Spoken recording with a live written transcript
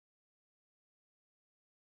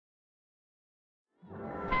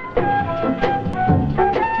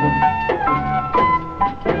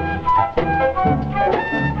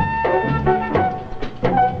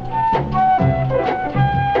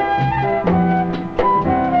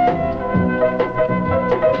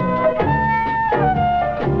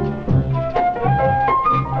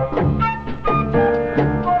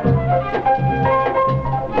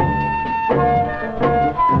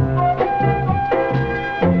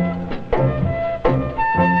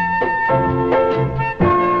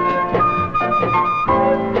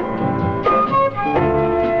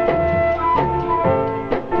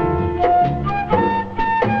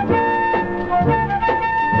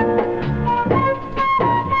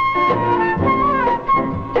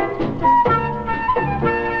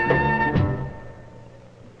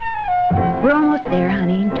We're almost there,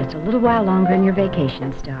 honey. Just a little while longer and your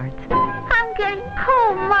vacation starts. I'm getting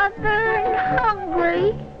cold, Mother, and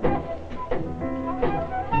hungry.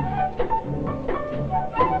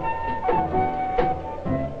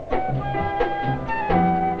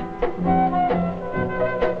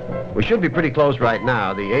 We should be pretty close right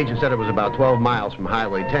now. The agent said it was about 12 miles from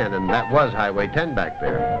Highway 10, and that was Highway 10 back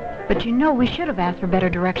there. But you know we should have asked for better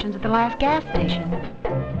directions at the last gas station.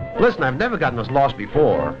 Listen, I've never gotten us lost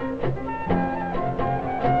before.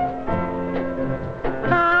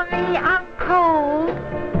 Mommy, I'm cold.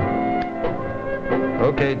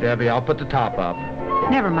 Okay, Debbie, I'll put the top up.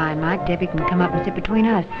 Never mind, Mike. Debbie can come up and sit between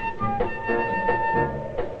us.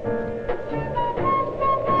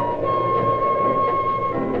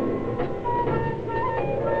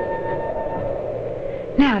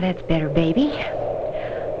 Now that's better, baby.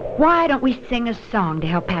 Why don't we sing a song to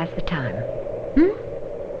help pass the time?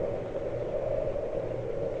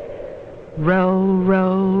 Row,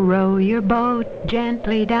 row, row your boat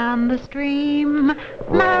gently down the stream.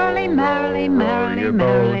 Merrily, merrily, merrily,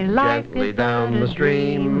 merrily, life is but a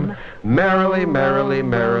dream. Merrily, merrily,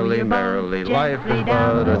 merrily, merrily, life is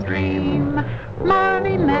but a dream.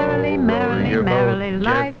 Merrily, merrily, merrily, merrily,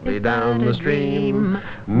 life Gently is down but the a stream. dream.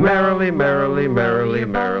 Merrily, merrily, merrily,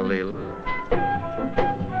 merrily.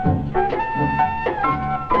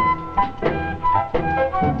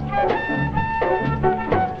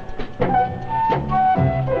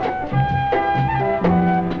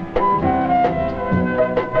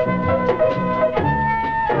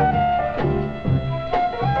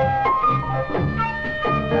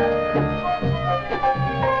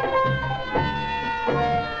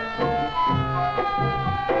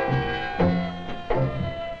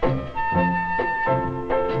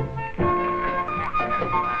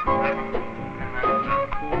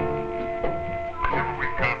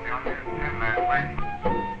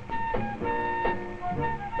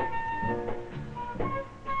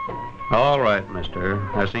 All right, mister.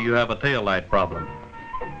 I see you have a taillight problem.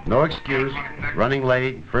 No excuse. Running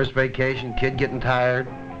late, first vacation, kid getting tired.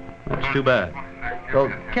 That's too bad. So,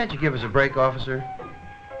 can't you give us a break, officer?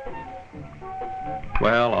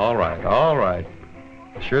 Well, all right, all right.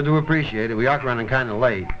 Sure do appreciate it. We are running kind of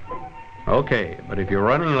late. Okay, but if you're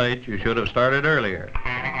running late, you should have started earlier.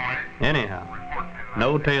 Anyhow,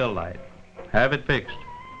 no taillight. Have it fixed.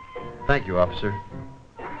 Thank you, officer.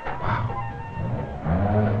 Wow.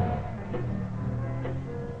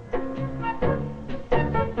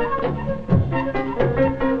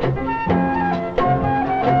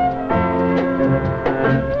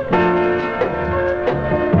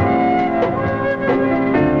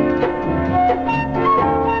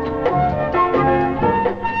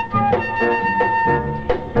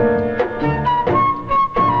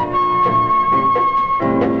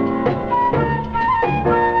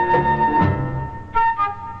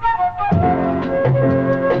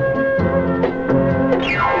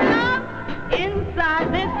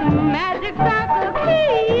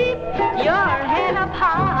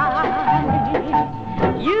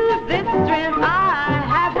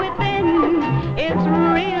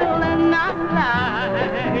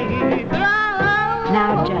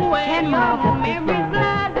 Now just 10 miles up this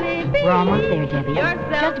road. We're almost there, Debbie.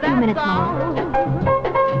 Just a few minutes more.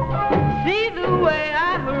 See the way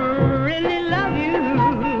I really love you.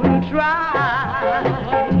 Try.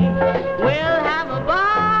 We'll have a ball.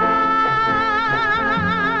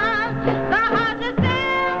 The heart is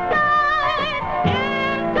inside.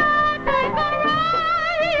 Take a ride.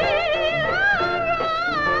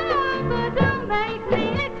 But don't make me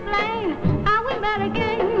explain how we met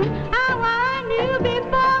again. How I knew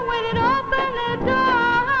before when it opened the door.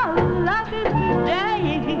 Love is today.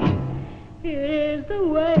 It is the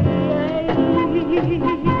way.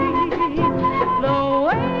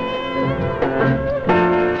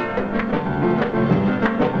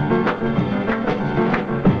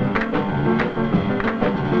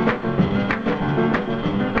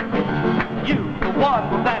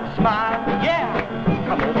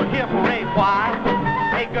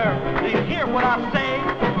 Hey, girl, do you hear what I say?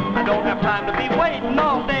 I don't have time to be waiting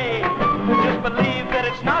all day. Just believe that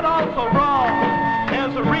it's not all so wrong.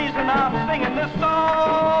 There's a reason I'm singing this song.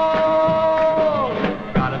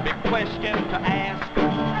 Got a big question to ask.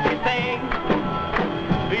 Anything?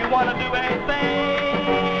 Do you want to do anything?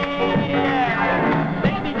 Yeah.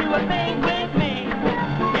 Baby, do a thing with me.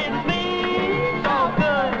 It's me, so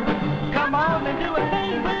good. Come on and do a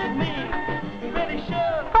thing with me. You really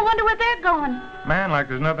should. I wonder where they're going. Man, like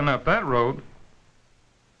there's nothing up that road.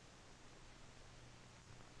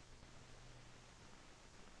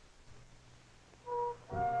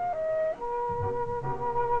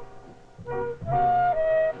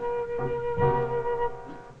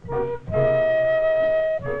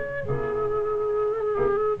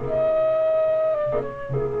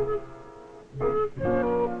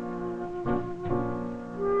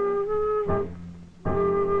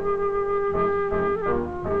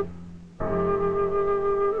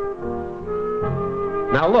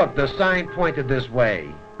 Now look, the sign pointed this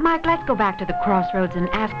way. Mike, let's go back to the crossroads and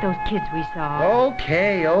ask those kids we saw.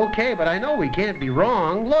 Okay, but I know we can't be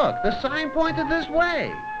wrong. Look, the sign pointed this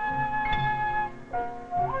way.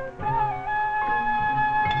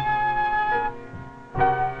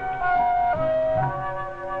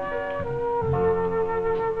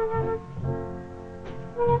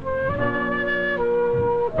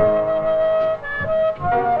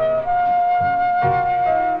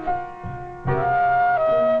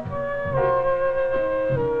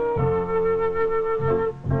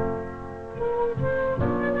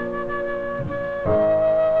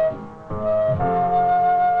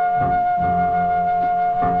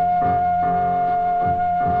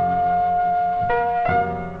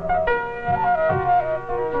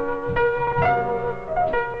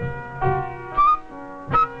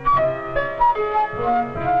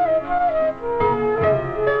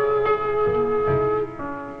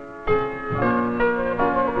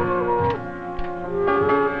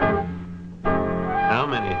 How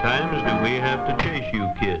many times do we have to chase you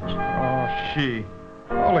kids? Oh, she.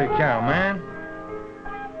 Holy cow, man.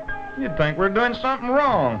 You'd think we're doing something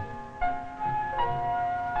wrong.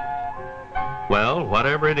 Well,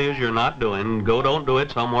 whatever it is you're not doing, don't do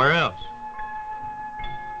it somewhere else.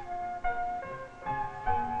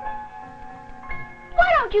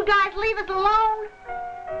 Why don't you guys leave us alone?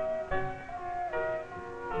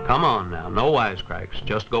 Come on now, no wisecracks.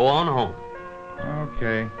 Just go on home.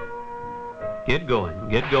 Okay. Get going,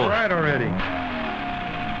 get going. Right already.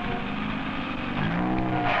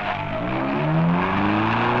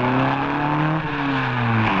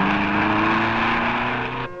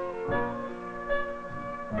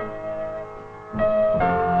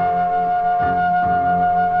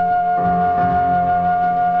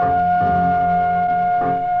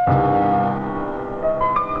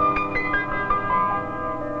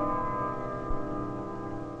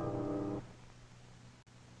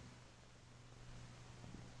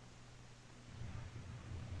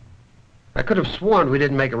 I could have sworn we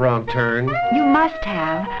didn't make a wrong turn. You must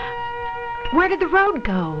have. Where did the road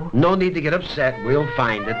go? No need to get upset. We'll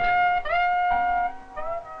find it.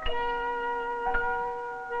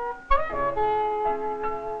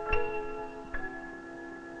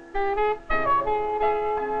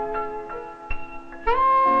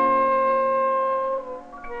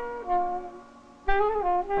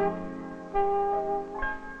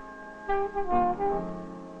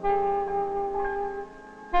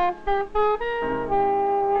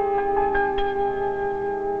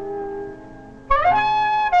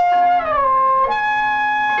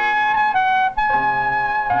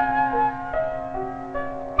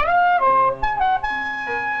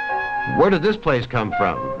 Where did this place come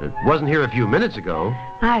from? It wasn't here a few minutes ago.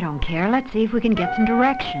 I don't care. Let's see if we can get some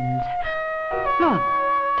directions. Look,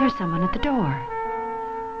 there's someone at the door.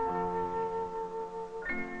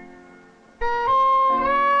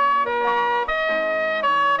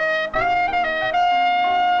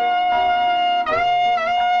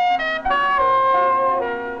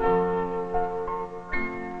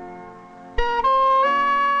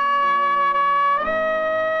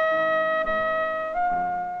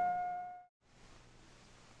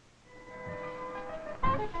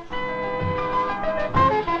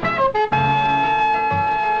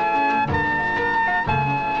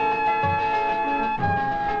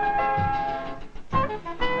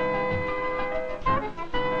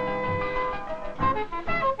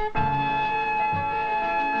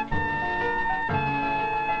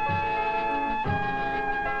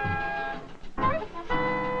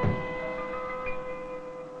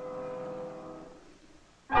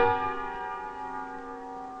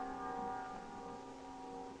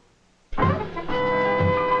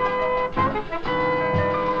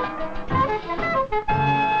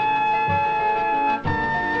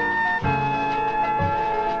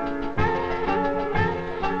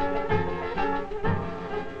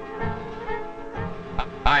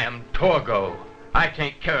 Torgo, I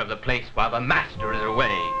take care of the place while the master is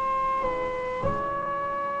away.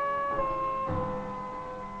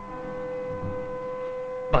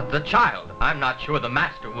 But the child, I'm not sure the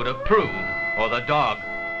master would approve, or the dog.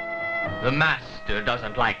 The master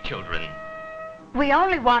doesn't like children. We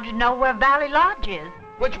only want to know where Valley Lodge is.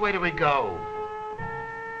 Which way do we go?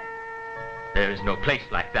 There's no place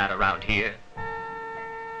like that around here.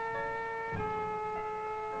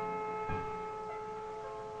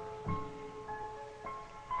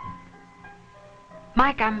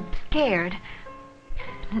 Mike, I'm scared.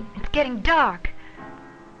 It's getting dark.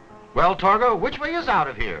 Well, Torgo, which way is out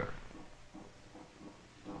of here?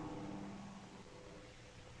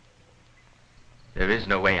 There is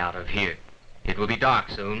no way out of here. It will be dark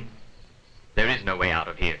soon. There is no way out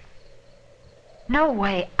of here. No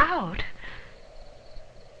way out?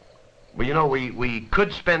 Well, you know, we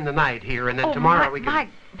could spend the night here, and then tomorrow we can... Mike,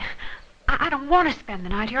 I don't want to spend the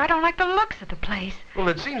night here. I don't like the looks of the place. Well,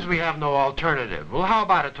 it seems we have no alternative. Well, how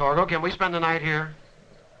about it, Torgo? Can we spend the night here?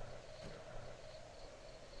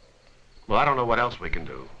 Well, I don't know what else we can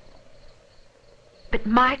do. But,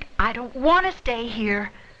 Mike, I don't want to stay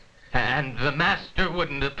here. And the master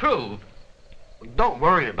wouldn't approve. Don't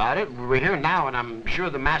worry about it. We're here now, and I'm sure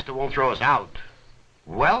the master won't throw us out.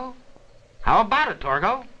 Well, how about it,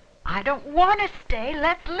 Torgo? I don't want to stay.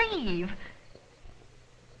 Let's leave.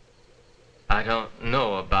 I don't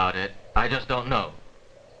know about it. I just don't know.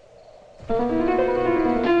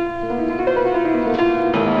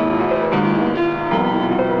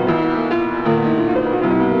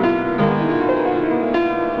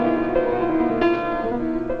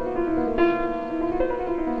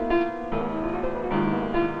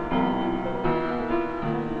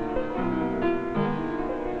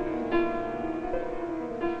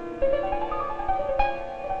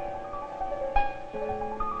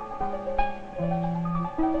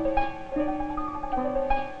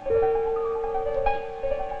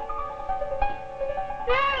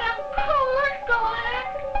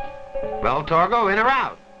 Well, Torgo, in or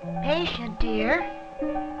out? Patient, dear.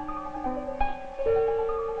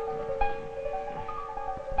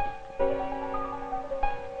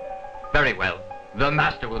 Very well. The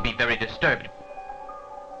master will be very disturbed.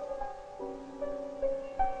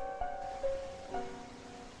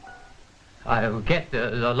 I'll get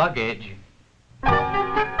the luggage.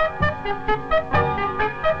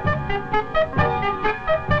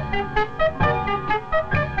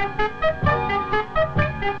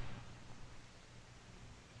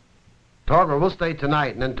 Torgo, we'll stay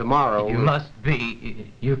tonight, and then tomorrow...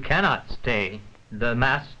 You cannot stay. The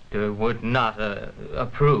master would not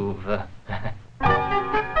approve.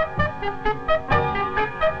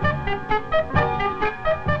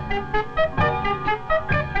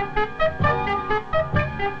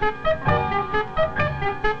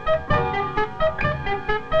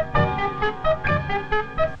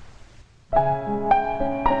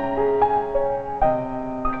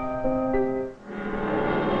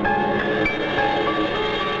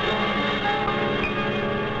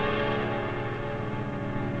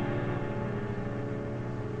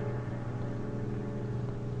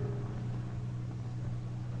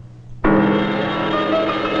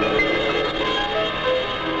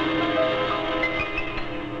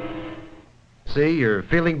 See, you're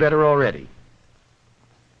feeling better already.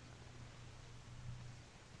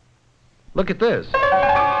 Look at this.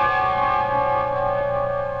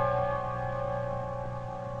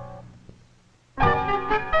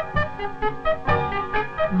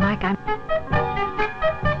 Mike, I'm...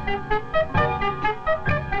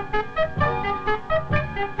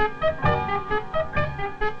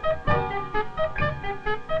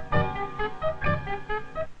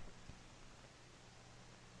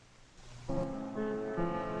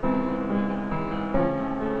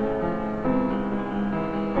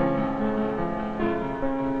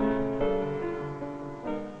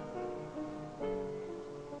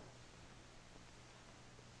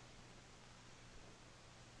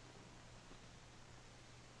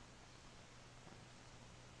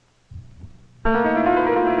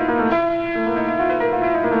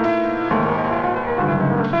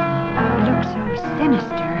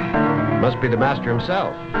 Must be the master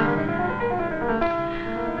himself.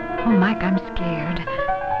 Oh, Mike, I'm scared.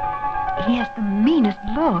 He has the meanest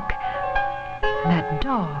look. And that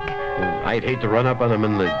dog. I'd hate to run up on him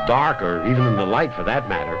in the dark, or even in the light, for that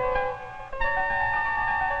matter.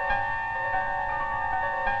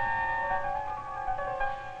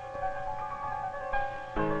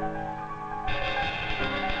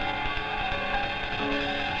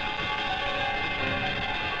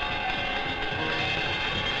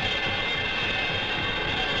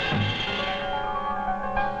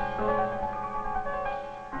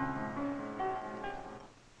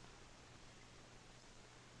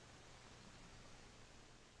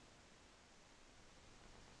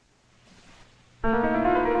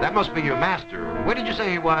 That must be your master. Where did you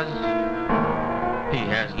say he was? He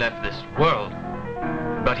has left this world.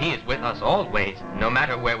 But he is with us always. No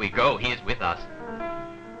matter where we go, he is with us.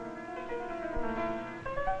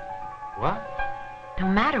 What? No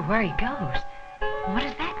matter where he goes. What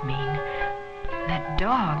does that mean? That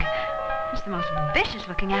dog. It's the most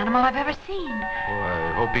vicious-looking animal I've ever seen. Well,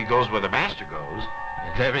 I hope he goes where the master goes.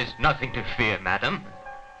 There is nothing to fear, madam.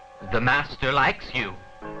 The master likes you.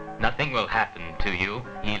 Nothing will happen to you.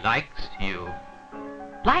 He likes you.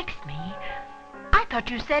 Likes me? I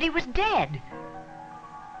thought you said he was dead.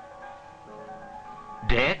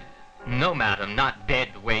 Dead? No, madam, not dead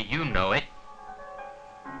the way you know it.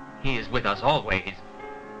 He is with us always.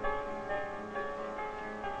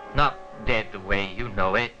 Not dead the way you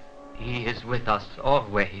know it. He is with us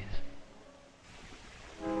always.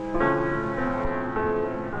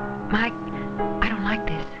 Mike, I don't like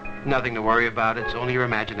this. Nothing to worry about. It's only your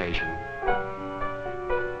imagination.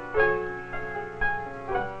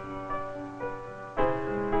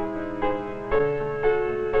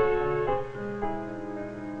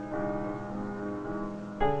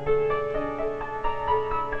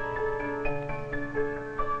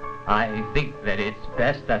 I think that it's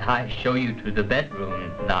best that I show you to the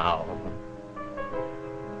bedroom now.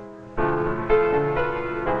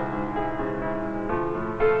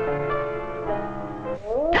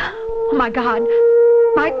 Oh, my God.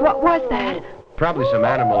 Mike, what was that? Probably some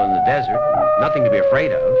animal in the desert. Nothing to be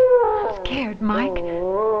afraid of. I'm scared, Mike.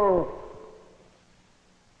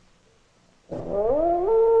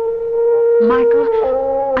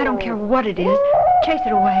 Michael, I don't care what it is. Chase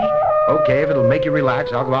it away. Okay, if it'll make you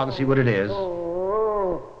relax, I'll go out and see what it is.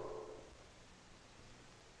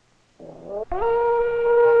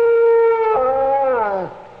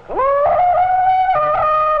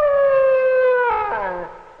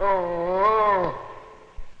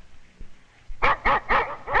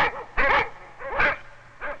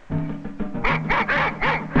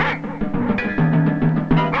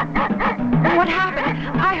 What happened?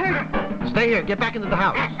 I heard... Stay here. Get back into the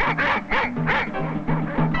house.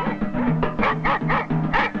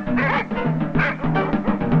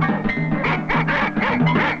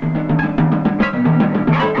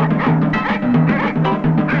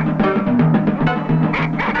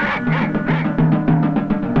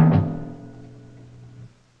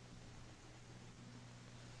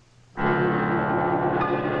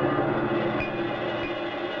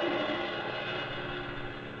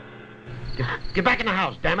 Get back in the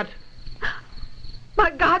house, damn it. My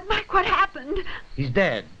God, Mike, what happened? He's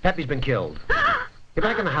dead. Peppy's been killed. Get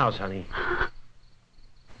back in the house, honey.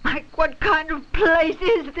 Mike, what kind of place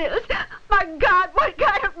is this? My God, what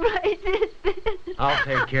kind of place is this? I'll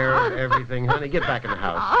take care of everything, honey. Get back in the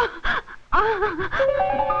house.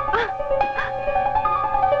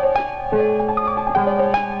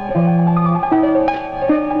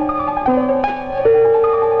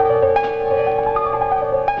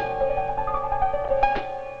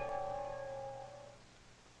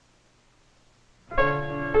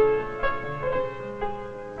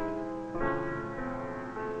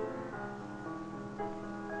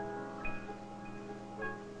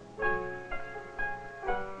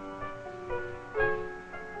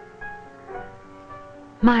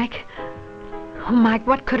 Mike. Oh, Mike,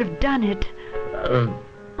 what could have done it?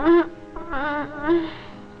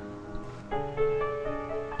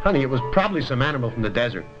 Honey, it was probably some animal from the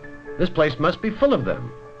desert. This place must be full of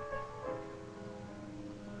them.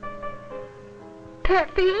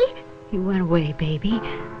 Peppy? He went away, baby.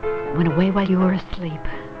 Went away while you were asleep.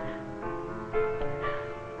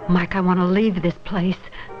 Mike, I want to leave this place.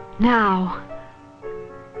 Now.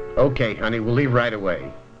 Okay, honey, we'll leave right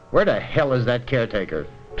away. Where the hell is that caretaker?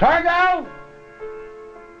 Targo!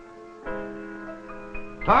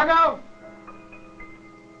 Targo!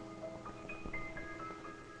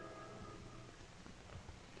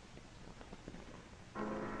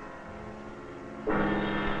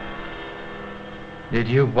 Did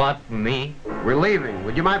you want me? We're leaving.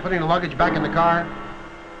 Would you mind putting the luggage back in the car?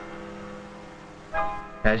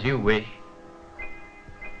 As you wish.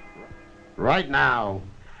 Right now.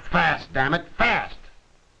 Fast, damn it, fast!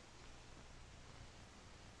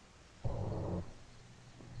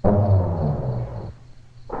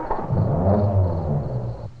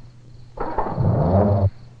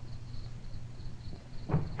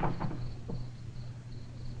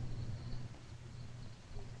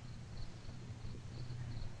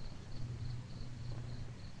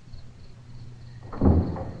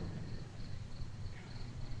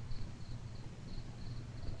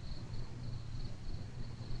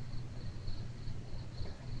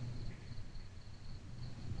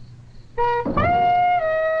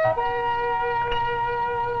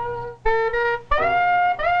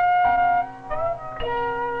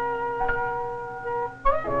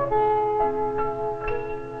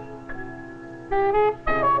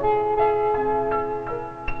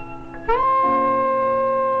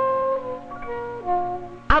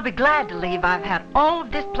 I'll be glad to leave. I've had all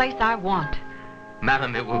of this place I want.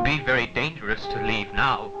 Madam, it will be very dangerous to leave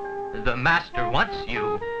now. The master wants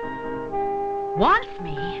you. Wants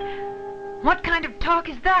me? What kind of talk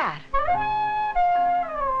is that?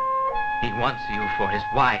 He wants you for his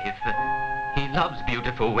wife. He loves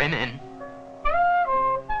beautiful women.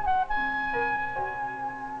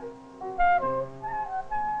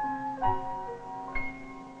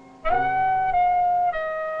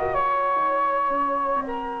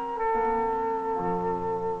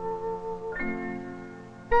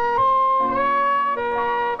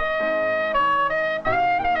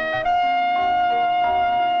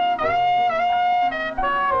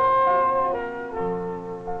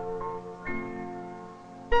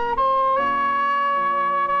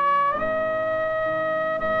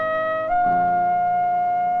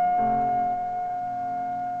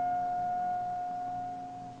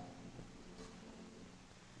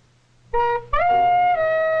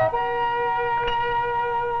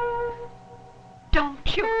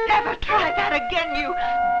 Don't you ever try that again, you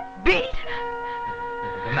beat!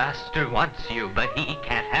 The master wants you, but he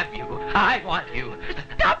can't have you. I want you.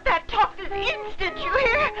 Stop that talk this instant, you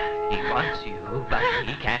hear? He wants you, but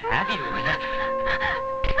he can't have you.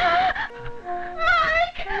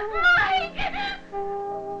 Mike!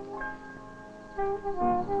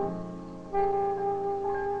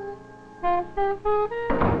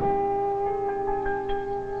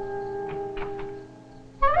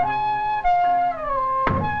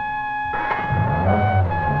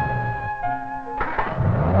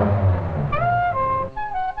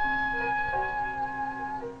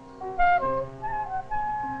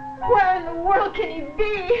 Where in the world can he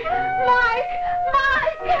be? Mike!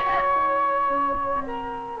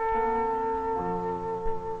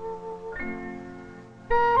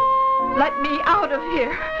 Let me out of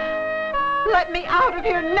here. Let me out of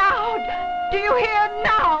here now. Do you hear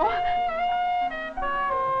now?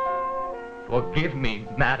 Forgive me,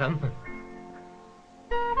 madam.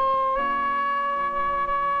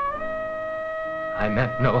 I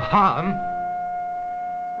meant no harm.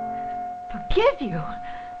 Forgive you?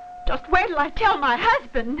 Just wait till I tell my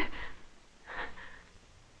husband.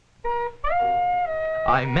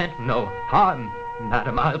 I meant no harm,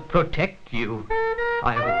 madam. I'll protect you.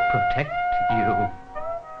 I'll protect you.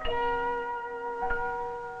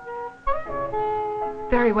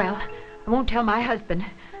 Very well. I won't tell my husband.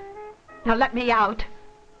 Now let me out.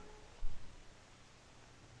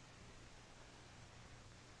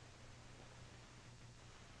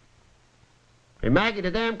 Hey, Maggie,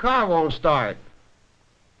 the damn car won't start.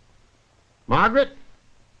 Margaret?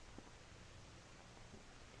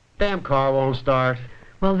 Damn car won't start.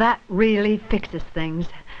 Well, that really fixes things.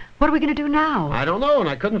 What are we going to do now? I don't know, and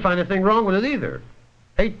I couldn't find a thing wrong with it either.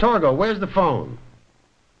 Hey, Torgo, where's the phone?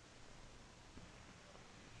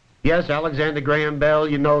 Yes, Alexander Graham Bell,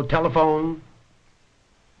 you know, telephone.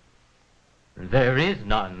 There is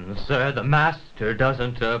none, sir. The master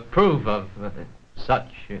doesn't approve of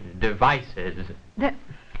such devices.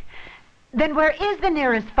 Then where is the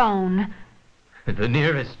nearest phone? The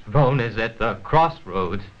nearest phone is at the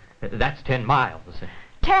crossroads. That's 10 miles.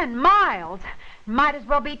 10 miles? Might as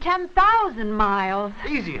well be 10,000 miles.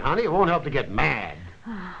 Easy, honey. It won't help to get mad.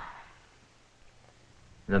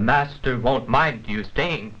 The master won't mind you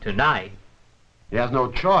staying tonight. He has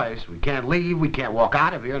no choice. We can't leave. We can't walk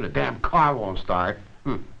out of here, and the damn car won't start.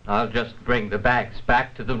 I'll just bring the bags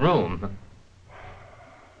back to the room.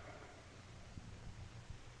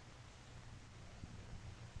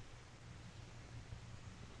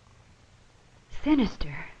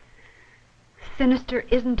 Sinister. Sinister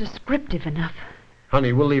isn't descriptive enough.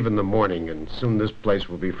 Honey, we'll leave in the morning, and soon this place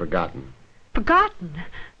will be forgotten. Forgotten?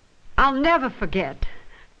 I'll never forget.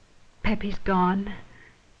 Peppy's gone.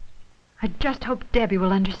 I just hope Debbie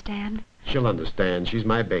will understand. She'll understand. She's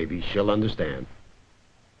my baby. She'll understand.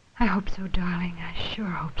 I hope so, darling. I sure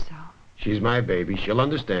hope so. She's my baby. She'll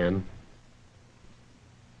understand.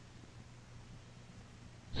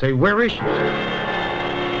 Say, where is she?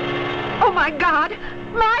 Oh, my God!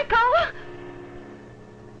 Michael!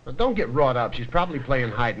 Now, don't get wrought up. She's probably playing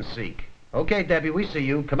hide and seek. Okay, Debbie, we see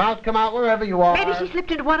you. Come out, wherever you are. Maybe she slipped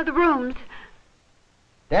into one of the rooms.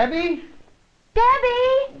 Debbie?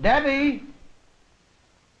 Debbie! Debbie?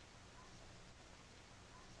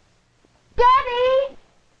 Debbie!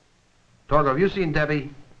 Torgo, have you seen Debbie?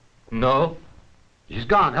 No? She's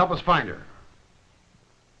gone. Help us find her.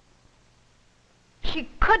 She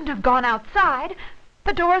couldn't have gone outside.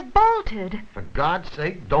 The door's bolted. For God's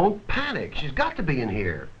sake, don't panic. She's got to be in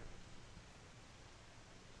here.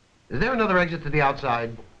 Is there another exit to the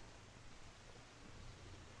outside?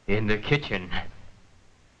 In the kitchen.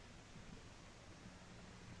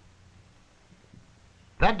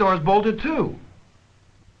 That door's bolted, too.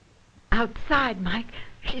 Outside, Mike.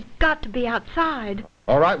 She's got to be outside.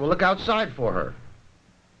 All right, we'll look outside for her.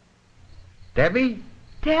 Debbie?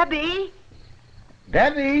 Debbie?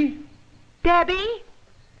 Debbie? Debbie?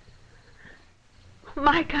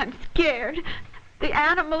 Mike, I'm scared. The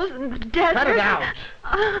animals in the desert. Cut it out.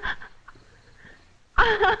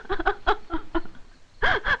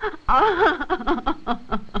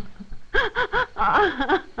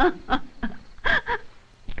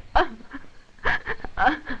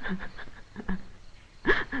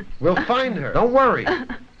 We'll find her. Don't worry.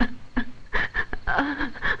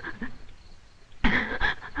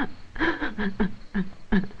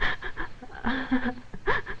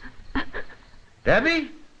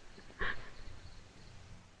 Debbie?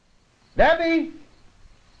 Debbie?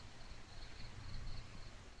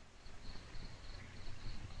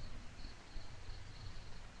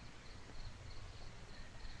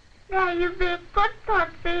 Now you big good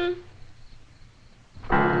puppy.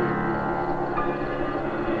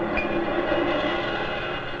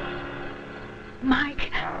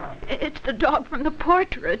 Mike, it's the dog from the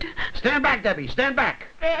portrait. Stand back, Debbie. Stand back.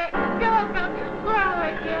 Don't growl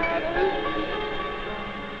it, Daddy.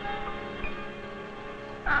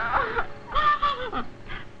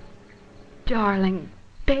 Darling,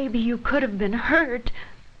 baby, you could have been hurt.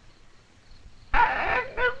 And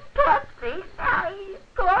the puppy, now he's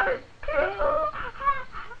going too.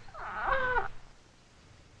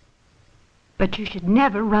 But you should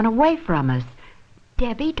never run away from us.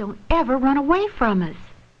 Debbie, don't ever run away from us.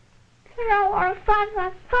 You don't want to find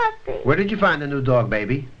my puppy. Where did you find the new dog,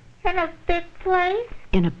 baby? In a big place.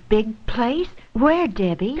 In a big place? Where,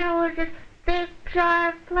 Debbie? There was this big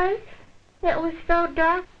giant place. It was so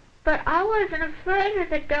dark, but I wasn't afraid of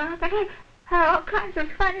the dark. And it had all kinds of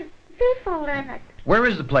funny people in it. Where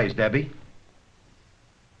is the place, Debbie?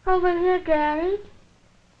 Over here, Daddy.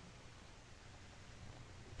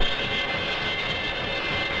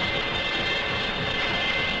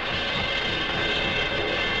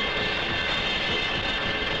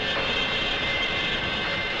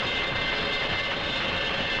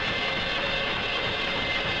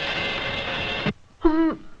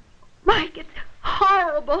 Mike, it's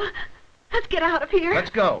horrible. Let's get out of here. Let's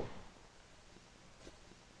go.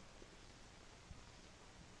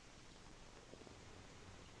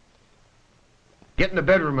 Get in the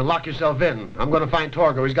bedroom and lock yourself in. I'm going to find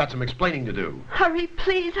Torgo. He's got some explaining to do. Hurry,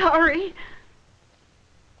 please, hurry.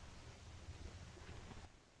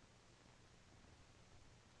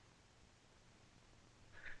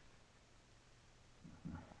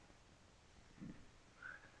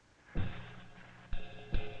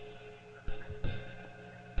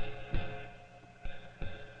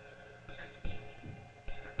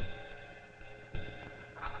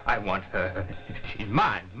 I want her. She's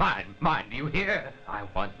mine, mine, mine. Do you hear? I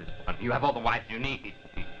want this one. You have all the wives you need.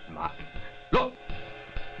 She's mine. Look!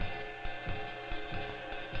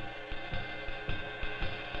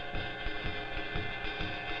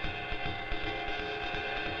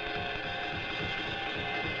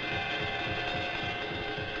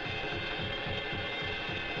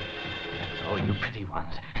 Oh, you pretty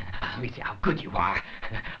ones. Let me see how good you are.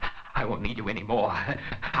 I won't need you anymore.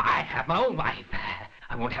 I have my own wife.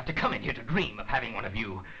 I won't have to come in here to dream of having one of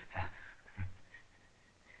you.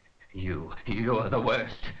 You're the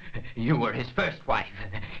worst. You were his first wife.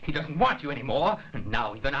 He doesn't want you anymore.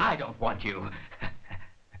 Now even I don't want you.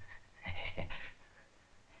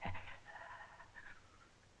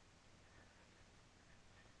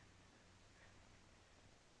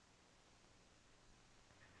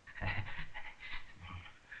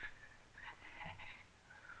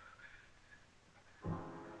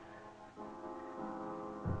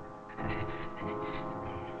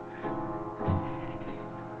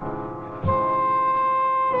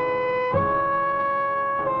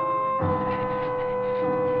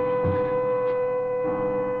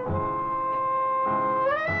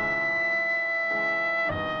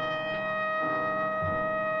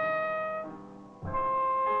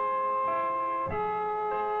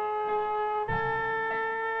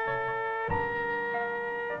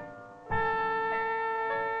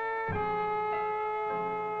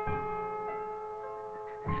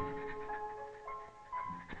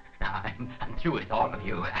 I'm through with all of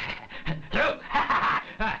you. Through!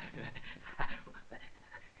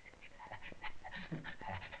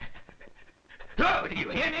 Through! Do you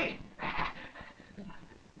hear me?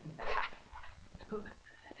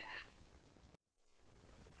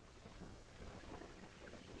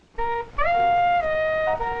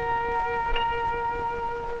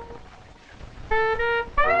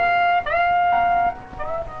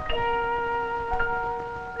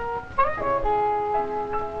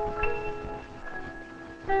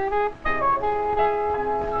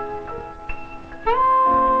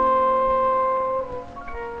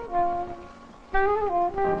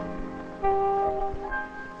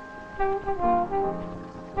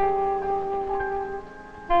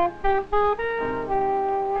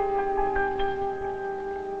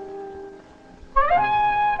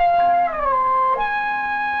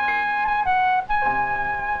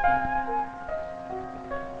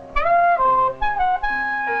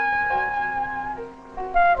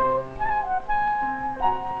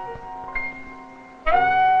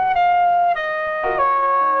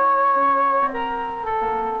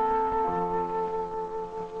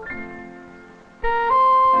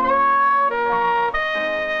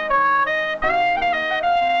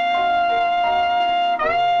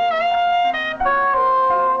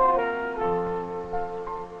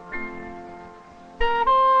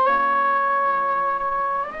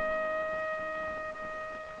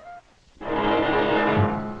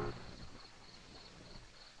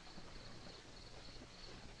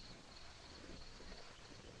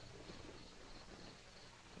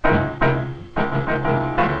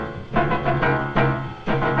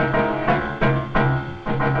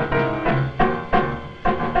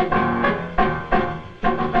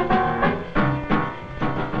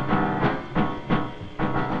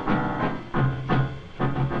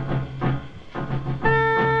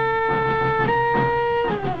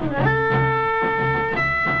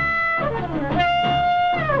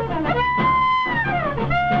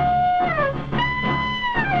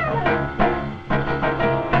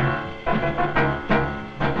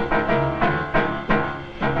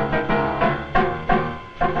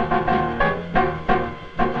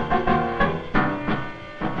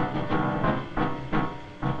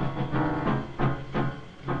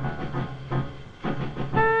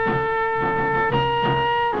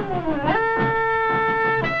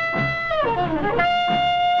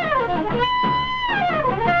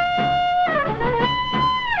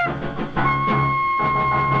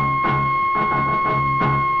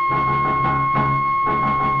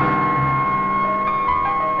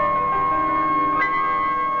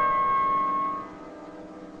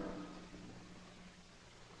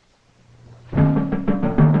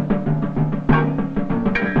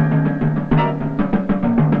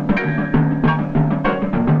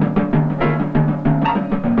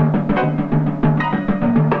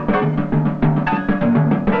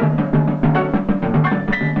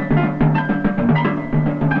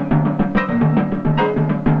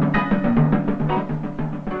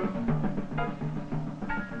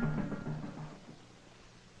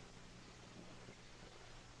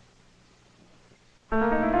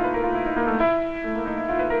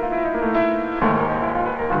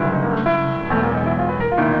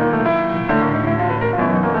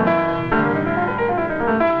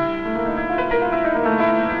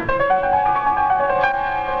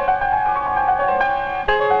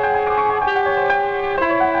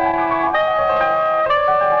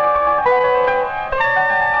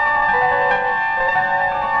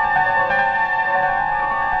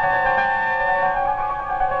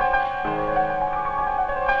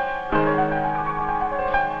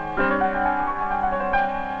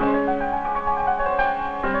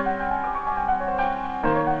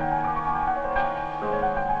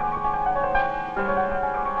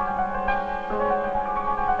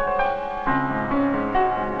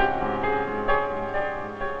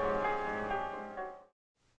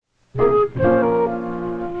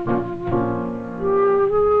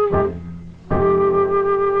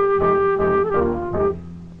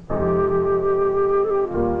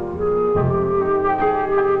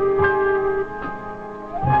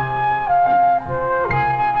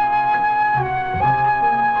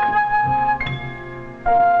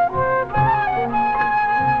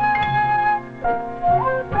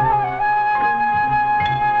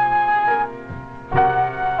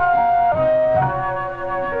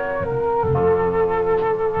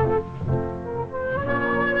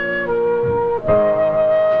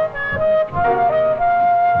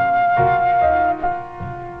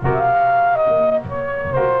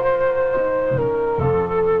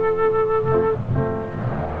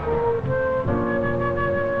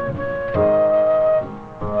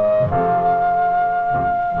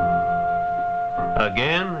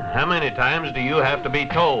 times do you have to be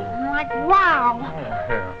told? Like, wow. Oh,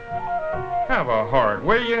 hell. Have a heart,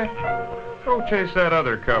 will you? Go chase that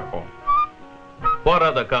other couple. What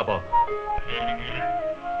other couple?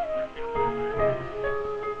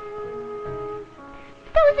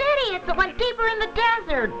 Those idiots that went deeper in the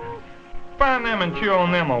desert. Find them and chew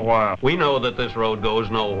on them a while. We know that this road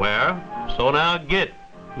goes nowhere, so now get.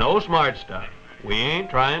 No smart stuff. We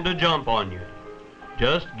ain't trying to jump on you.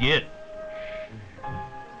 Just get.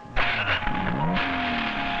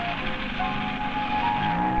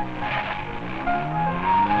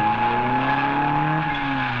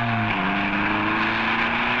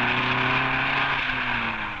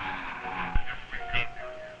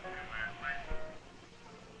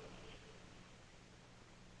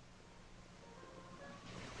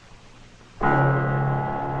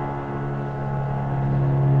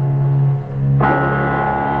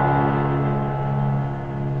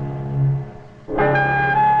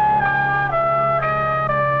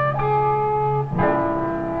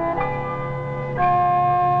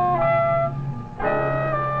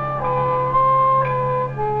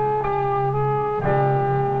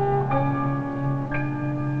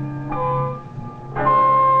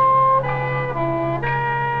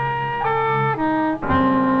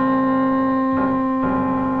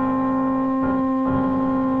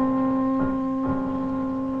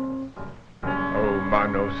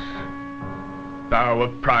 Manos, thou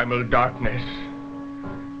of primal darkness,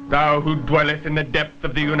 thou who dwelleth in the depth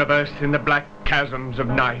of the universe in the black chasms of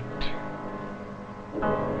night.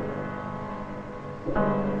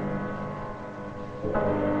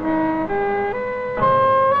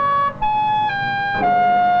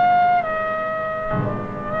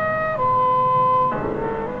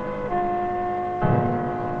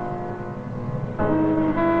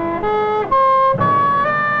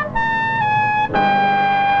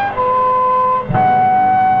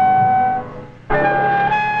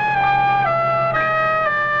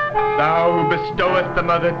 Bestoweth the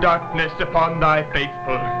mother darkness upon thy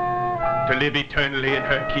faithful, to live eternally in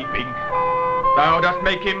her keeping. Thou dost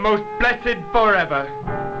make him most blessed forever.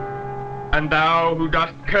 And thou who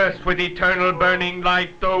dost curse with eternal burning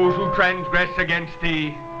light those who transgress against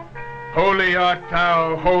thee, holy art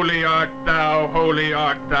thou, holy art thou, holy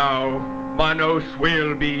art thou. Manos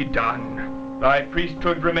will be done. Thy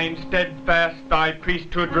priesthood remains steadfast, thy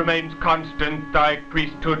priesthood remains constant, thy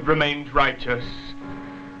priesthood remains righteous.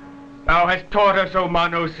 Thou hast taught us, O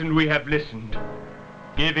Manos, and we have listened.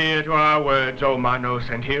 Give ear to our words, O Manos,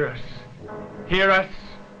 and hear us. Hear us,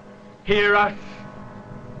 hear us,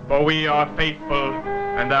 for we are faithful,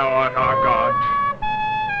 and thou art our God.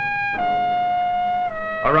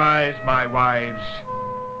 Arise, my wives,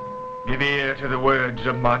 give ear to the words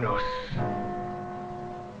of Manos.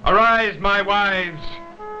 Arise, my wives,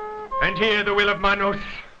 and hear the will of Manos.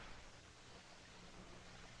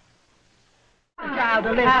 The child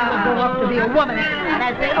who lives will grow up to be a woman, and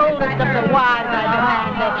as the oldest of the wives, I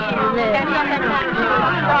demand that she live. The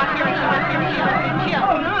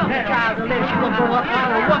child who lives, she will grow up to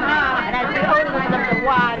be a woman, and as the oldest of the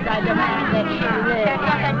wives, I demand that she live.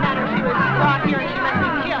 She was brought here, and she must be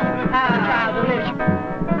killed. The child who lives.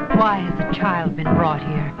 Why has a child been brought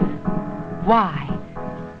here? Why?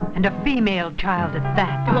 And a female child at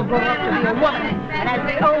that. She will grow up to be a woman, and as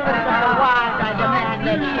the oldest of the wives, I demand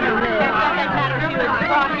that she live. She was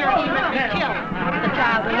brought here, she must be killed. The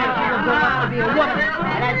child who lives, she will grow up to be a woman,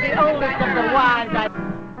 and as the oldest of the wives,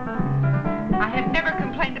 I have never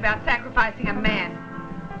complained about sacrificing a man,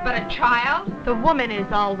 but a child? The woman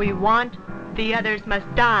is all we want. The others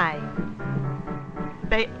must die.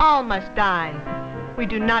 They all must die. We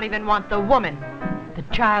do not even want the woman. The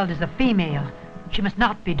child is a female. She must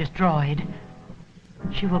not be destroyed.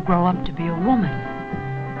 She will grow up to be a woman.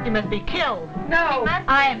 She must be killed. No.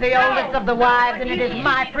 I am the oldest of the wives, and it is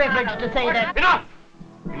my privilege to say that... Enough!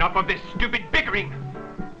 Enough of this stupid bickering.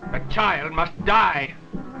 The child must die.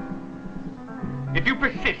 If you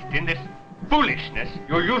persist in this foolishness,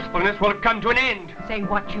 your usefulness will come to an end. Say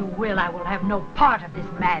what you will, I will have no part of this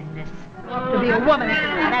madness. To be a woman,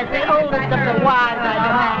 and as the oldest of the wives, I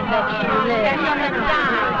demand that she live.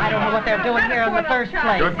 I don't know what they're doing here in the first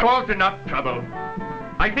place. You have caused enough trouble.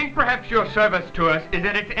 I think perhaps your service to us is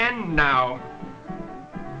at its end now.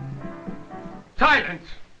 Silence!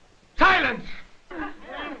 Silence!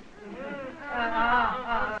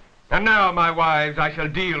 And now, my wives, I shall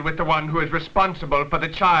deal with the one who is responsible for the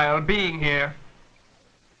child being here.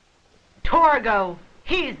 Torgo.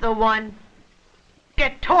 He's the one.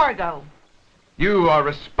 Get Torgo. You are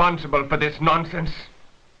responsible for this nonsense.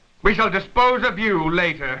 We shall dispose of you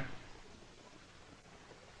later.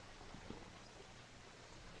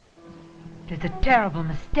 It's a terrible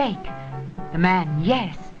mistake. The man,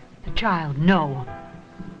 yes. The child, no.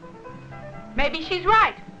 Maybe she's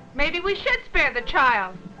right. Maybe we should spare the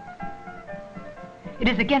child. It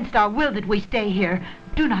is against our will that we stay here.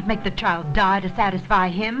 Do not make the child die to satisfy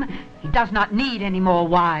him. He does not need any more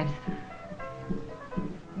wives.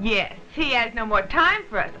 Yes, he has no more time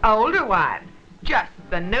for us older wives. Just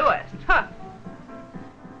the newest. Huh.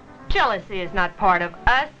 Jealousy is not part of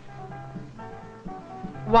us.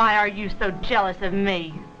 Why are you so jealous of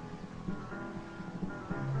me?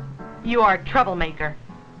 You are a troublemaker.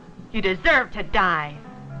 You deserve to die.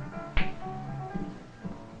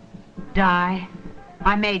 Die?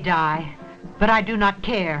 I may die, but I do not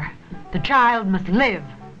care. The child must live.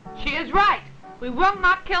 She is right. We will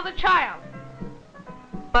not kill the child.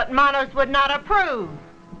 But Manos would not approve.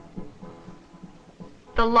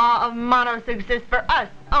 The law of Manos exists for us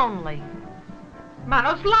only.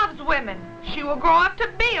 Manos loves women. She will grow up to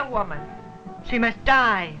be a woman. She must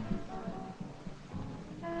die.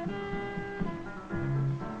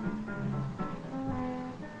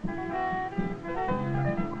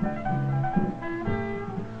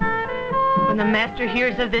 When the master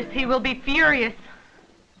hears of this, he will be furious.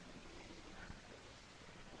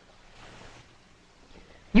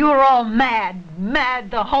 You are all mad,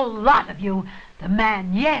 mad, the whole lot of you. The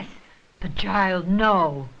man, yes. The child,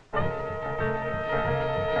 no.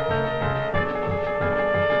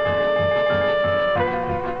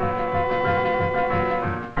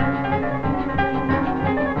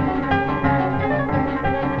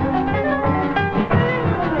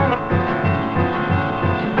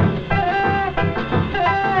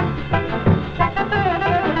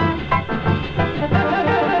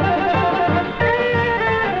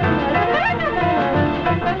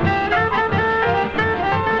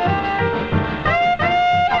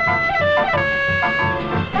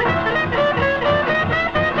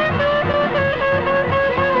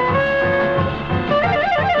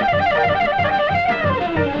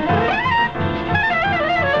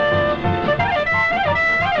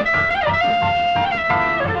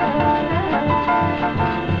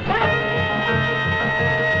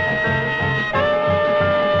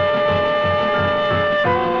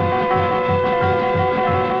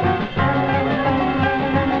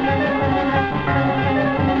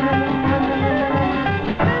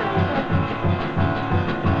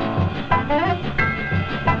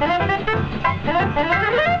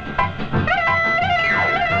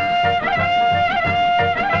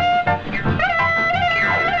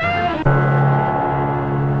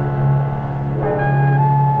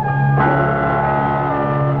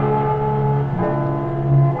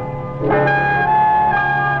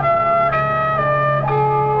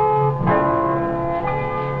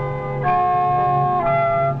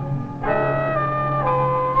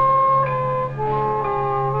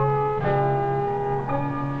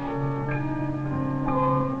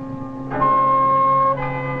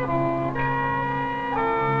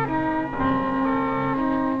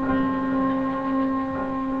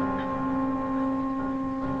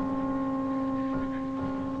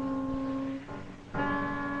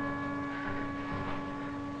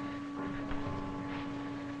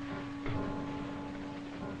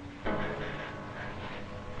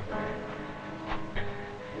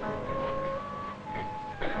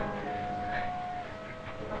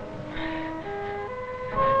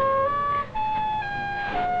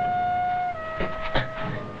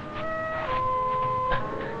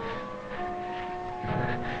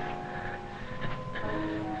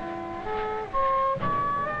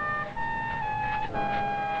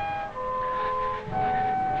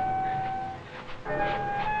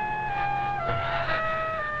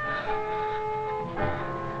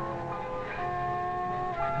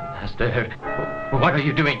 Master, what are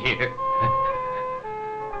you doing here?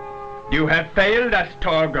 You have failed us,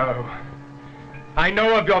 Torgo. I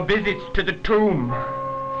know of your visits to the tomb.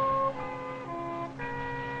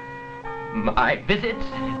 My visits?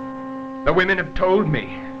 The women have told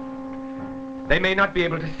me. They may not be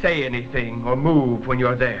able to say anything or move when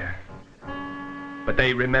you're there, but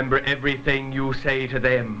they remember everything you say to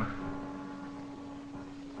them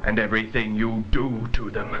and everything you do to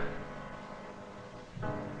them.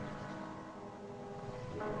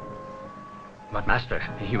 But, Master,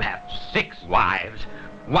 you have 6 wives.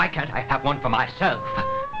 Why can't I have one for myself?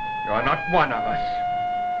 You're not one of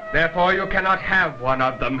us. Therefore, you cannot have one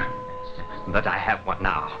of them. But I have one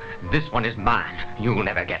now. This one is mine. You'll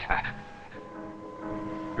never get her.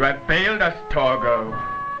 You have failed us, Torgo.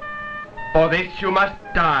 For this you must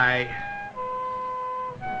die.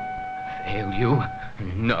 Fail you?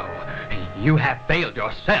 No. You have failed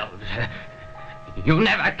yourselves. You'll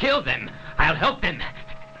never kill them. I'll help them.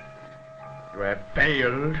 You have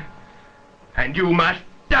failed, and you must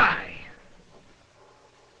die.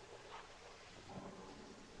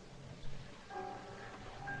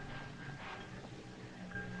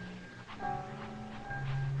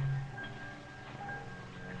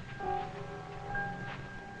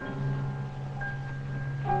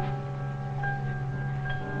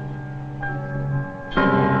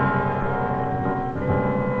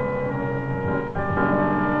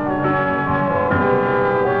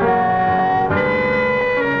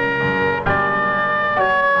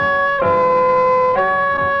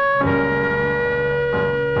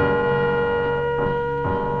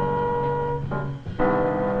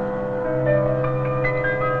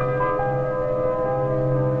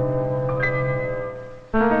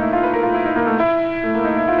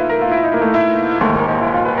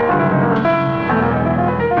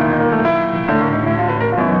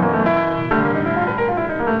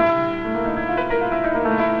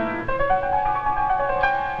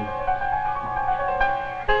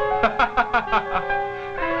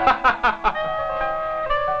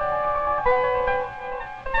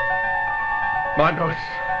 Manos,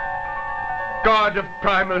 God of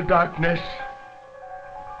primal darkness,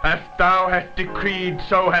 as thou hast decreed,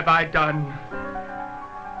 so have I done.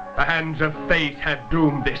 The hands of fate have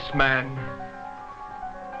doomed this man.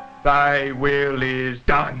 Thy will is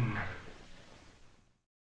done.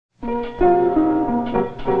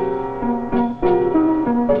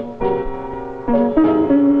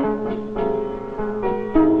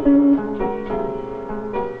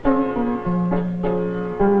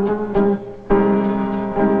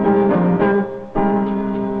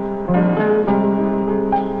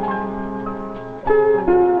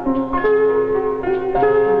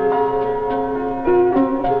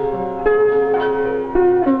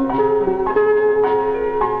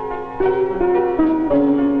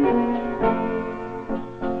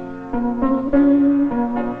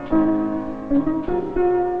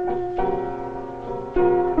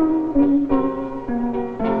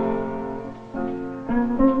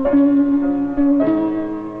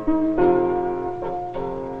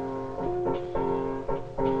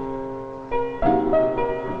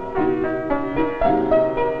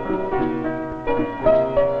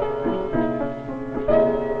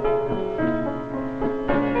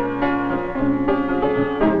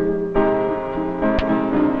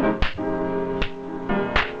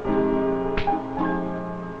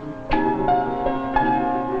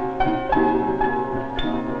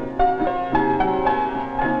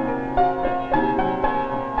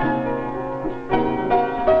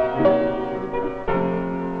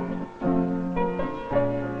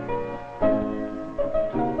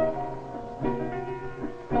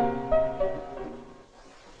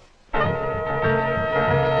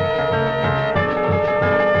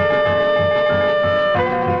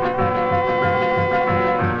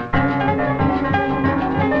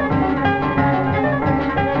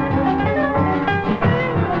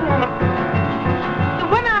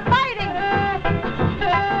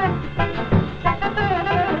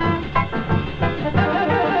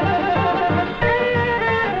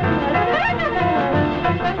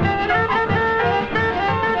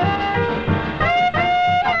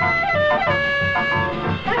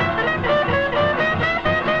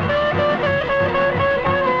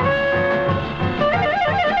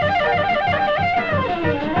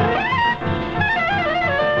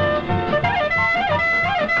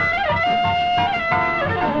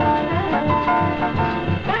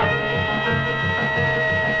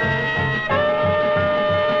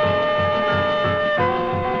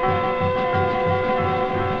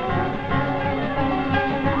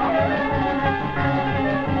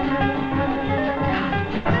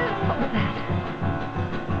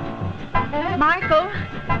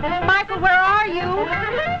 Michael, where are you?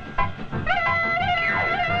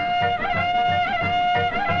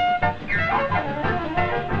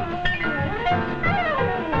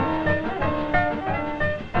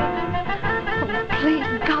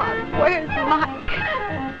 Please, God, where's Mike?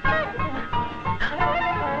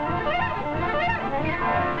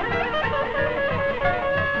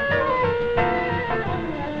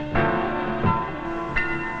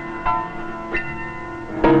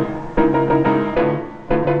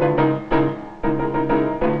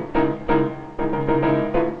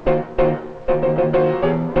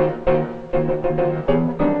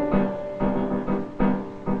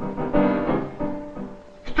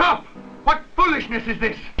 Stop! What foolishness is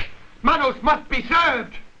this? Manos must be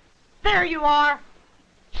served! There you are.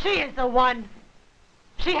 She is the one.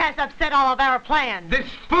 She has upset all of our plans. This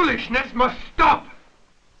foolishness must stop!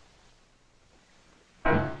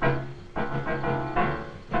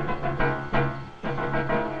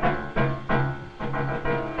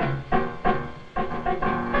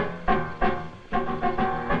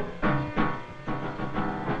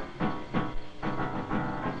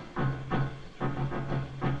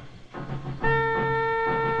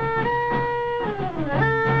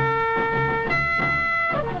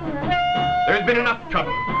 has been enough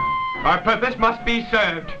trouble. Our purpose must be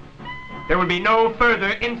served. There will be no further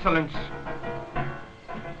insolence.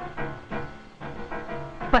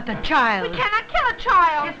 But the child... We cannot kill a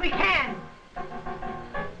child. Yes, we can.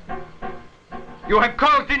 You have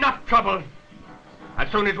caused enough trouble.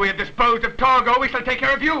 As soon as we have disposed of Torgo, we shall take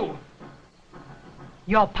care of you.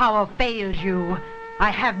 Your power fails you.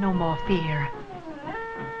 I have no more fear.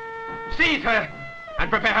 Seize her and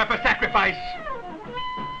prepare her for sacrifice.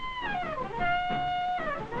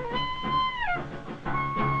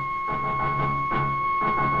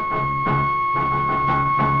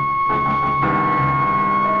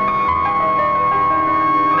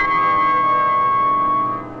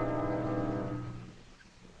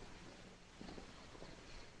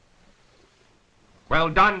 Well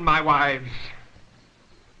done, my wives.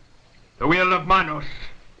 The will of Manos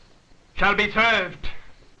shall be served.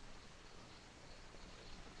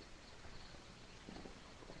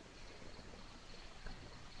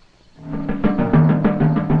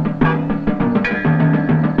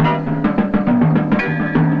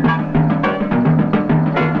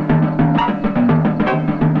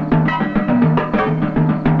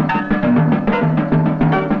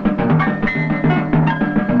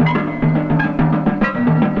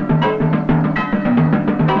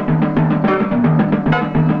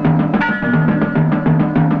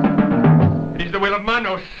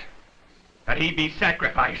 Manos, that he be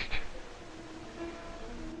sacrificed.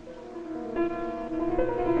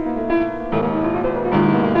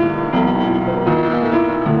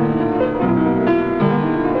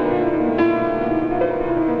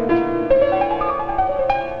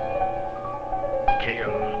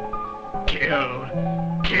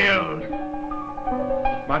 Kill.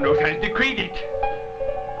 Manos has decreed it.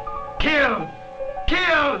 Kill.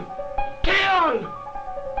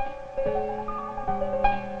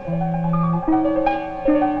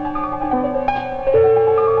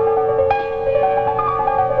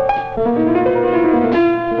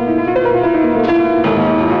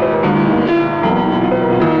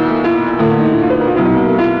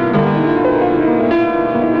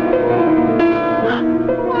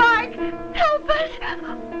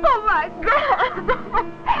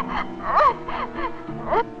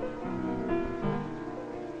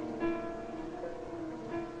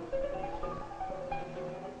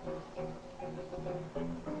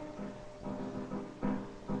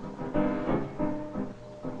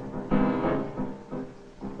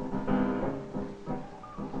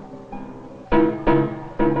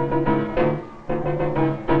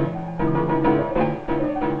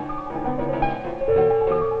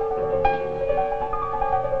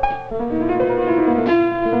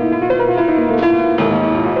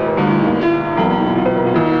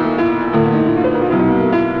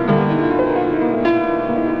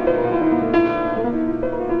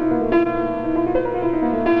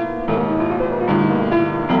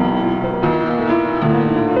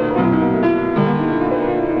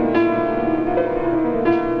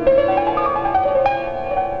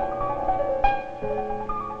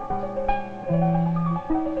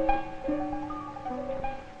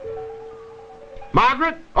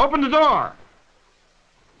 Margaret, open the door.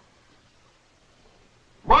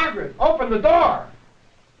 Margaret, open the door.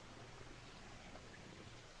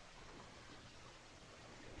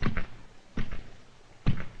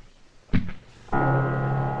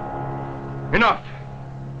 Enough.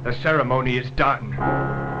 The ceremony is done.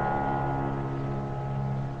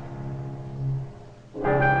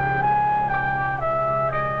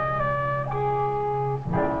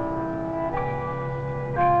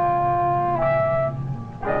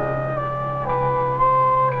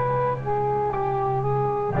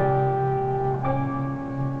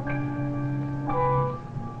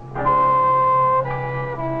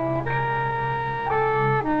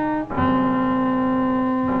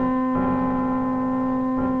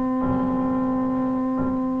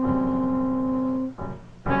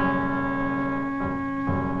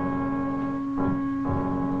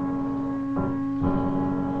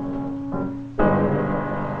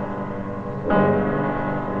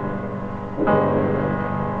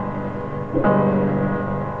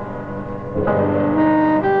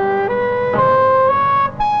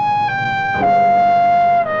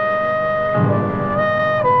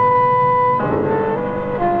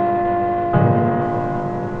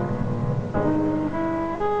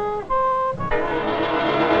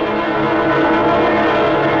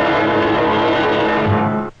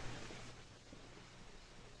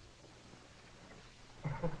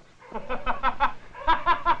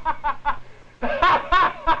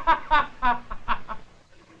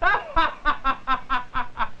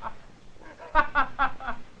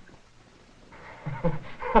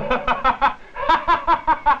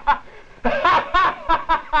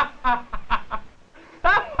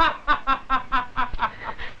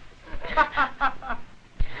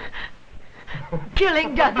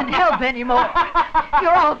 live anymore.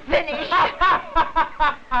 You're all finished.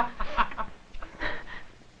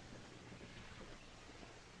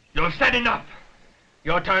 You've said enough.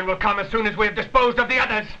 Your turn will come as soon as we have disposed of the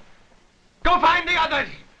others. Go find the others!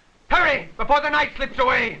 Hurry, before the night slips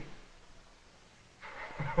away!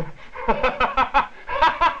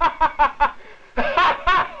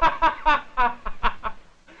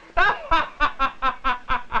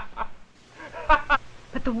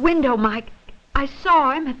 At the window, Mike. I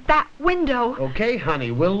saw him at that window. Okay, honey,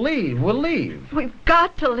 we'll leave. We'll leave. We've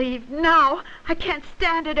got to leave now. I can't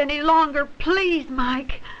stand it any longer. Please,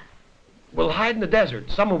 Mike. We'll hide in the desert.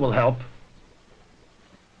 Someone will help.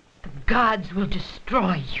 The gods will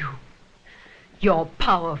destroy you. Your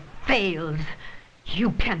power fails.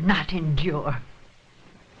 You cannot endure.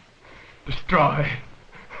 Destroy.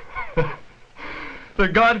 The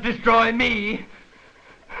gods destroy me.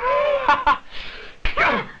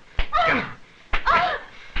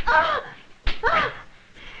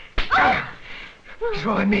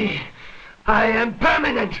 Destroy me. I am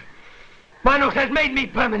permanent. Manos has made me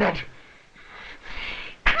permanent.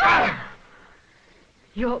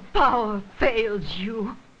 Your power fails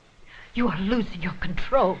you. You are losing your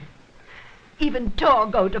control. Even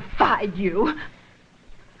Torgo defied you.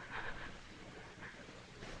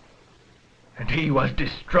 And he was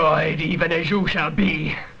destroyed even as you shall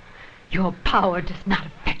be. Your power does not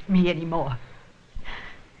affect me anymore.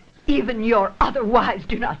 Even your other wives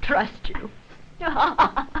do not trust you.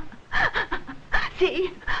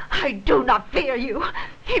 See, I do not fear you,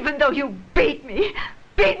 even though you beat me.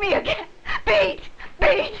 Beat me again. Beat!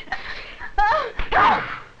 Beat!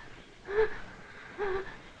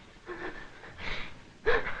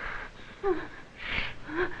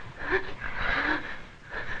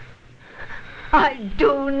 I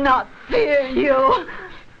do not fear you.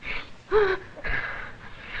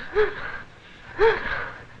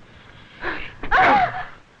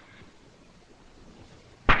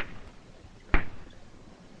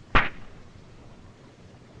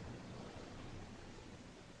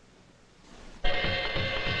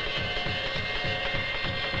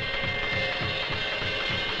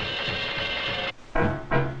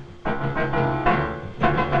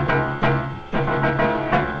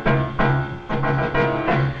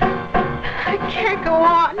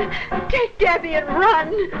 Take Debbie and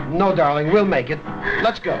run. No, darling, we'll make it.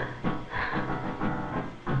 Let's go.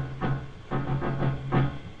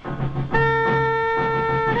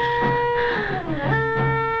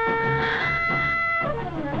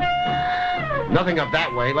 Nothing up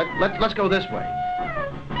that way. Let's go this way.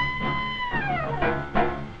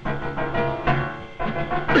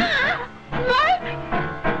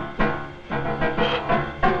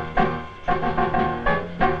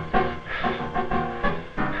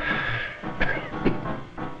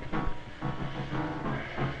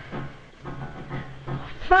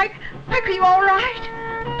 Mike, are you all right?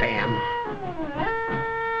 Damn.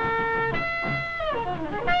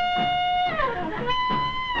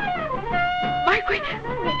 Mike, we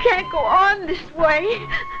can't go on this way.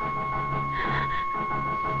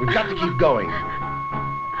 We've got to keep going.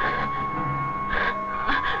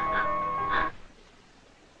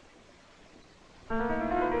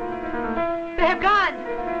 They have gone.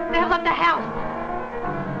 They have left the house.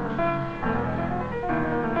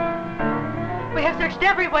 We have searched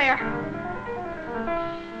everywhere.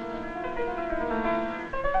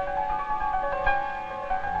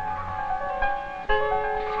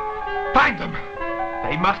 Find them.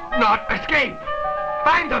 They must not escape.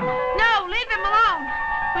 Find them. No, leave them alone.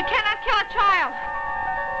 We cannot kill a child.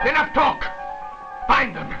 Enough talk.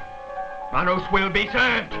 Find them. Manos will be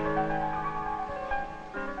served.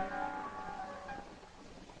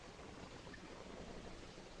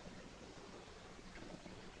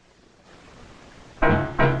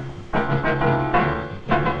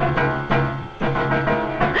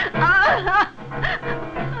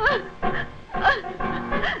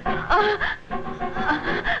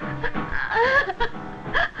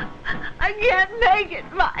 I can't make it,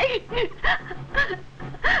 Mike.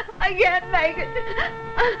 I can't make it.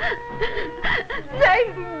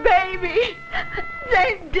 Save baby.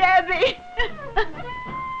 Save Debbie.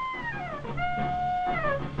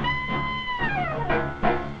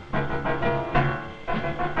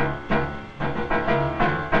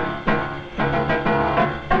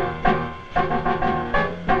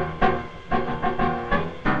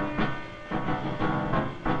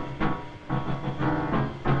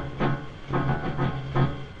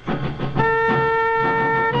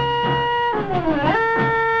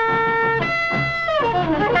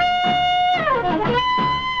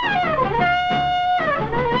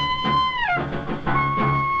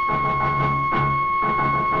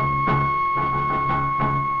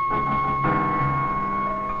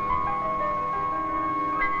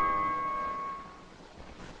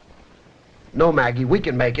 No, Maggie, we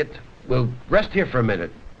can make it. We'll rest here for a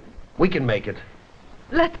minute. We can make it.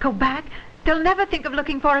 Let's go back. They'll never think of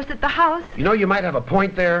looking for us at the house. You know, you might have a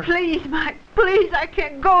point there. Please, Mike, please, I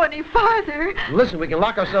can't go any farther. Listen, we can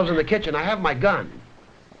lock ourselves in the kitchen. I have my gun.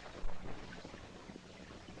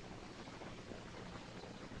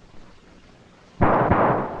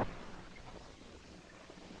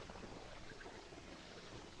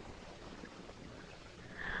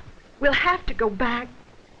 We'll have to go back.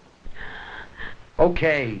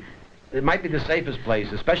 Okay. It might be the safest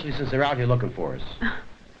place, especially since they're out here looking for us.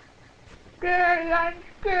 Scared, I'm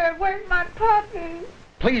scared. Where's my puppy?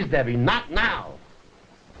 Please, Debbie, not now.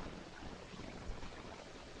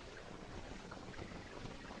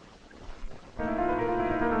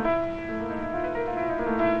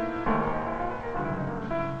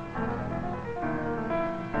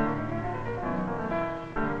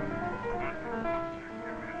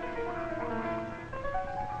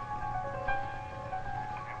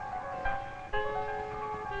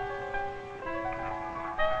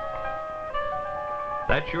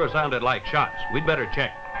 That sure sounded like shots. We'd better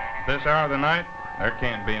check. This hour of the night, there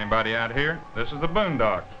can't be anybody out here. This is the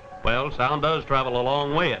boondocks. Well, sound does travel a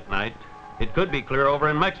long way at night. It could be clear over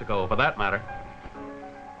in Mexico, for that matter.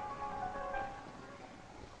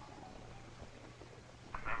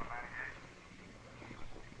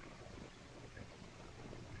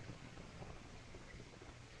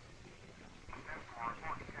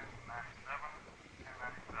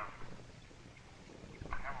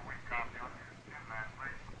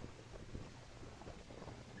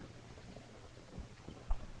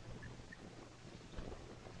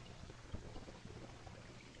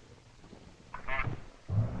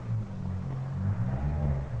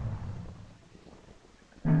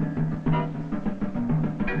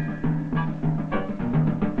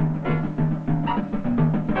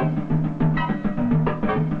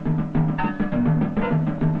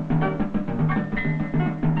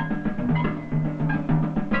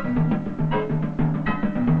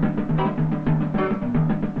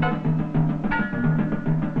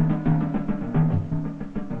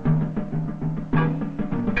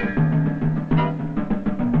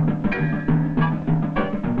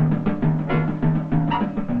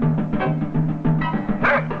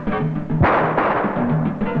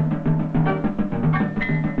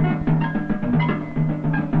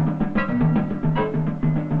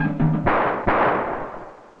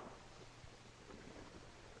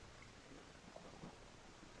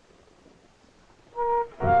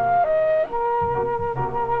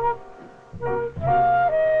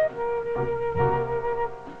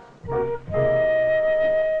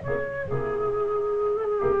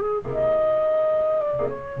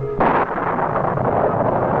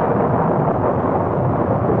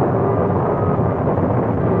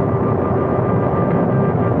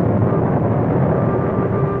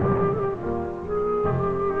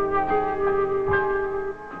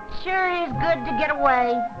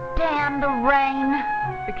 Damn the rain.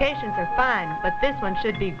 Vacations are fine, but this one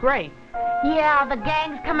should be great. Yeah, the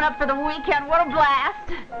gang's coming up for the weekend. What a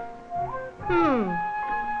blast.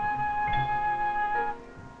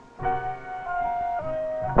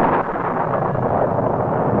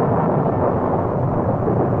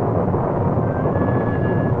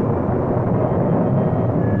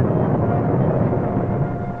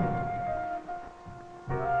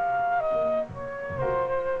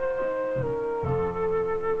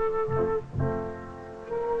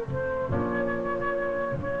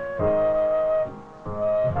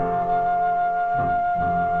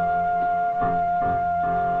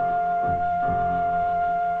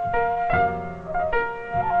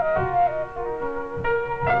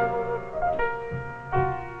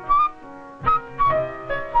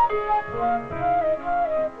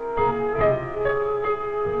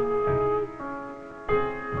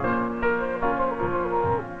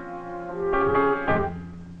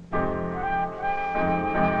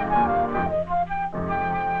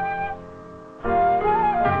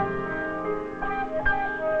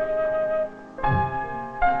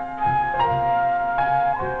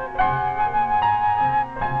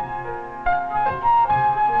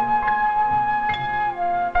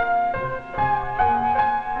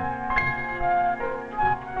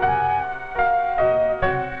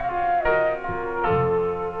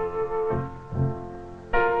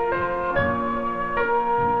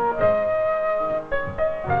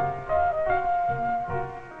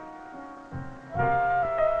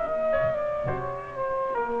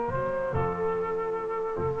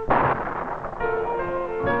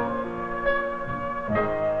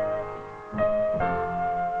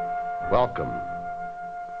 Welcome.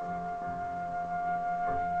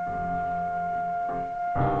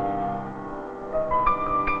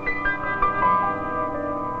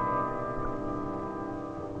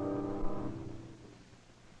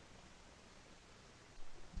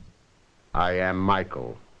 I am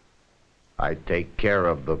Michael. I take care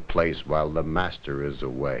of the place while the master is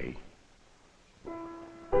away.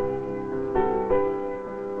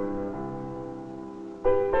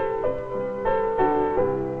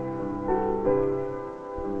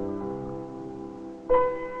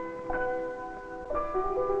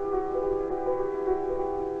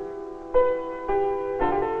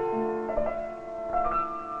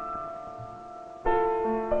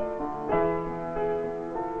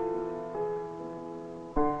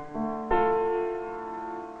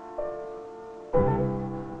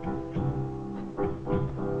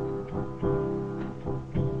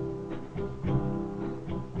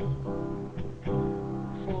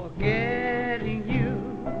 Forgetting you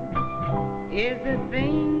is a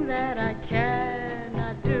thing that I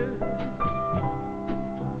cannot do.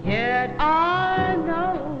 Yet I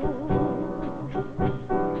know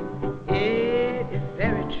it is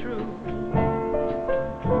very true.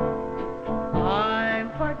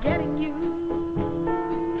 I'm forgetting you,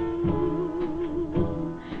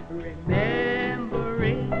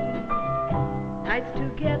 remembering nights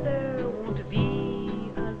together won't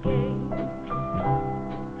be again.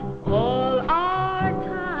 All our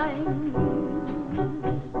time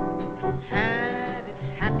had its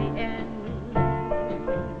happy end.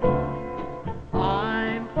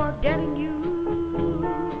 I'm forgetting you.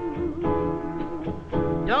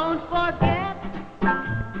 Don't forget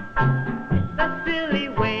the silly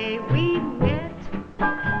way we met.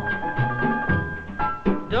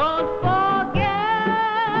 Don't forget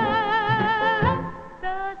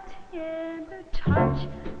the tender touch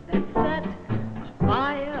that set a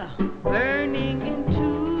fire burning in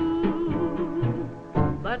two.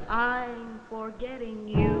 But I'm forgetting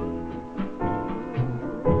you.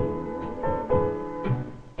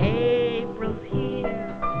 April's here,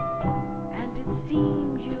 and it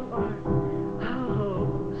seems you are,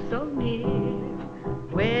 oh, so near.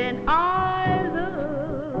 When I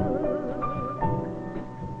look,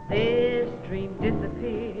 this dream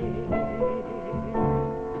disappears.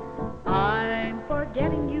 I'm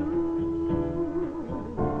forgetting you.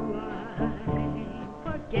 I'm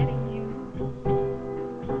forgetting you.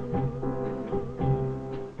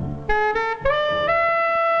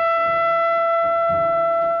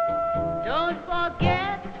 Don't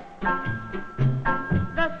forget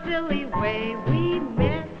the silly way we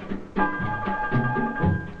met.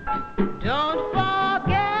 Don't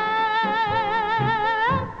forget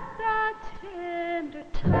the tender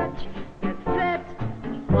touch that set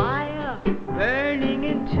fire burning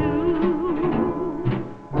in two.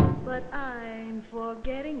 But I'm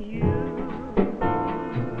forgetting you.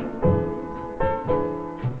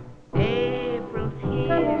 April's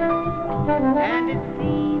here, and it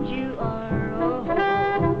seems you are, oh,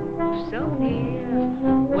 so near.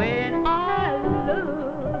 When I look,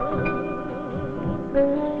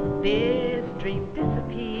 this dream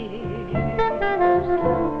disappears.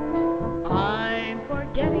 I'm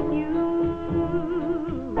forgetting you.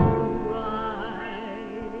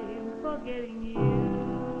 I'm forgetting you.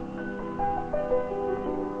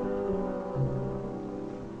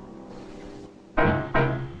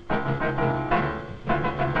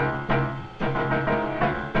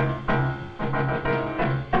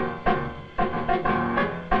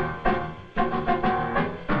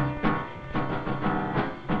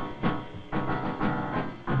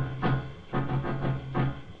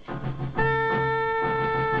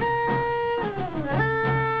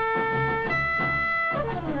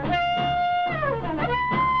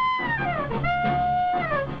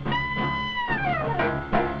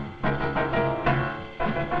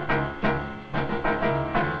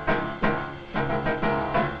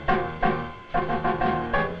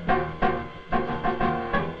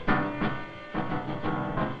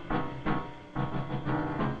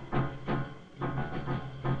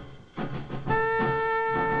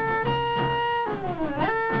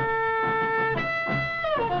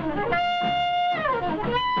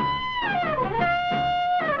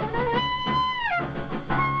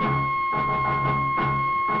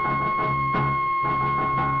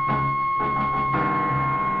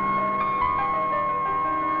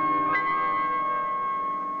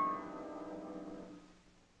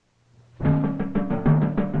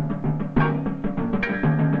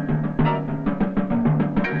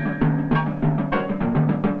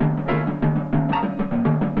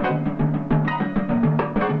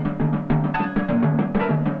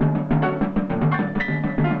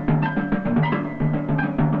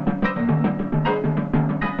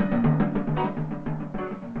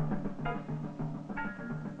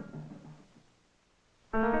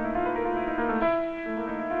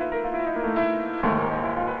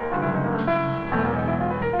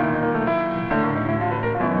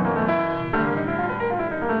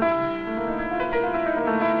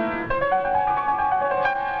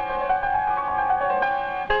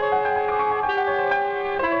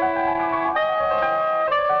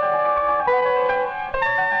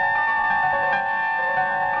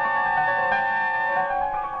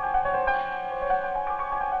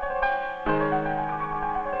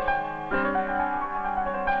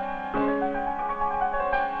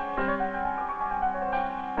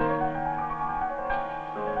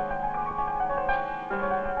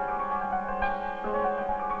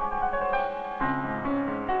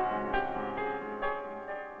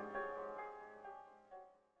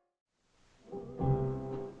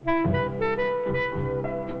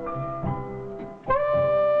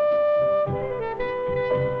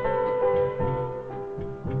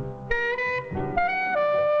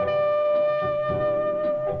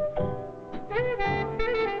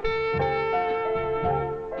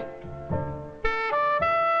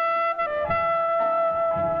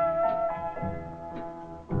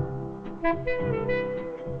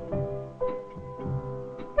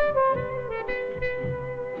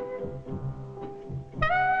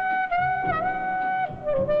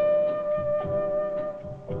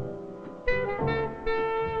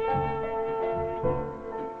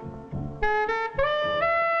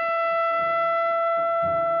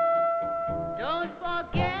 Don't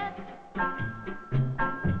forget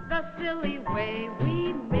the silly way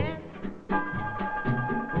we met.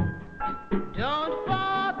 Don't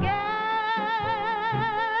forget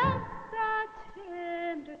the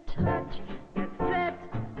tender touch that set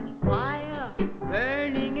fire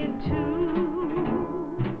burning in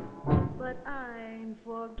two. But I'm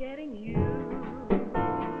forgetting you.